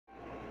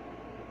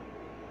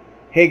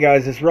Hey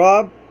guys, it's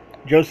Rob.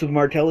 Joseph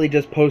Martelli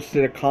just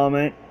posted a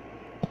comment,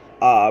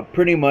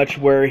 pretty much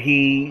where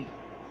he,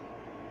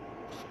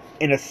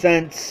 in a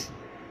sense,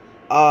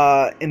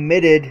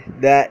 admitted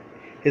that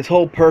his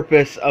whole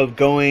purpose of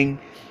going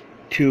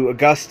to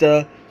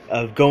Augusta,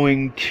 of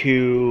going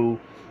to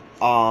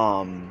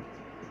um,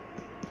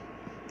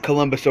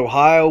 Columbus,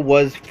 Ohio,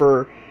 was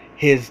for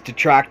his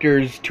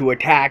detractors to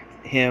attack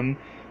him,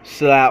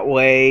 so that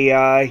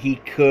way he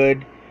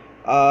could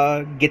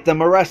get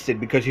them arrested.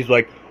 Because he's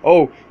like,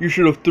 "Oh, you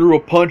should have threw a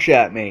punch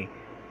at me."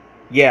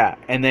 Yeah,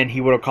 and then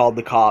he would have called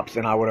the cops,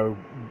 and I would have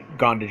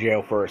gone to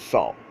jail for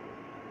assault.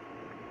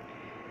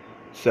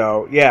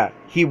 So yeah,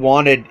 he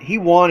wanted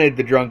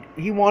the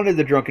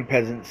drunken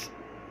peasants.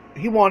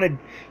 He wanted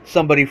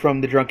somebody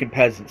from the drunken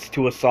peasants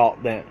to assault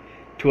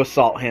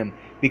him,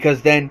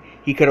 because then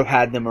he could have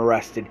had them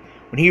arrested.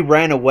 When he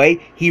ran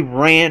away, he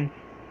ran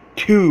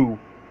to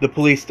the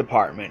police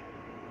department.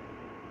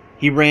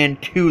 He ran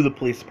to the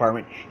police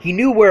department. He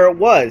knew where it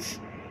was,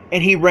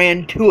 and he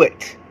ran to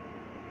it.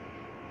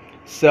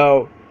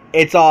 So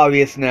it's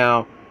obvious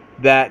now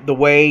that the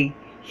way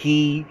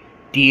he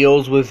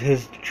deals with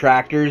his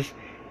detractors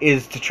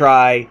is to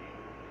try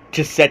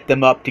to set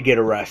them up to get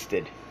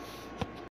arrested.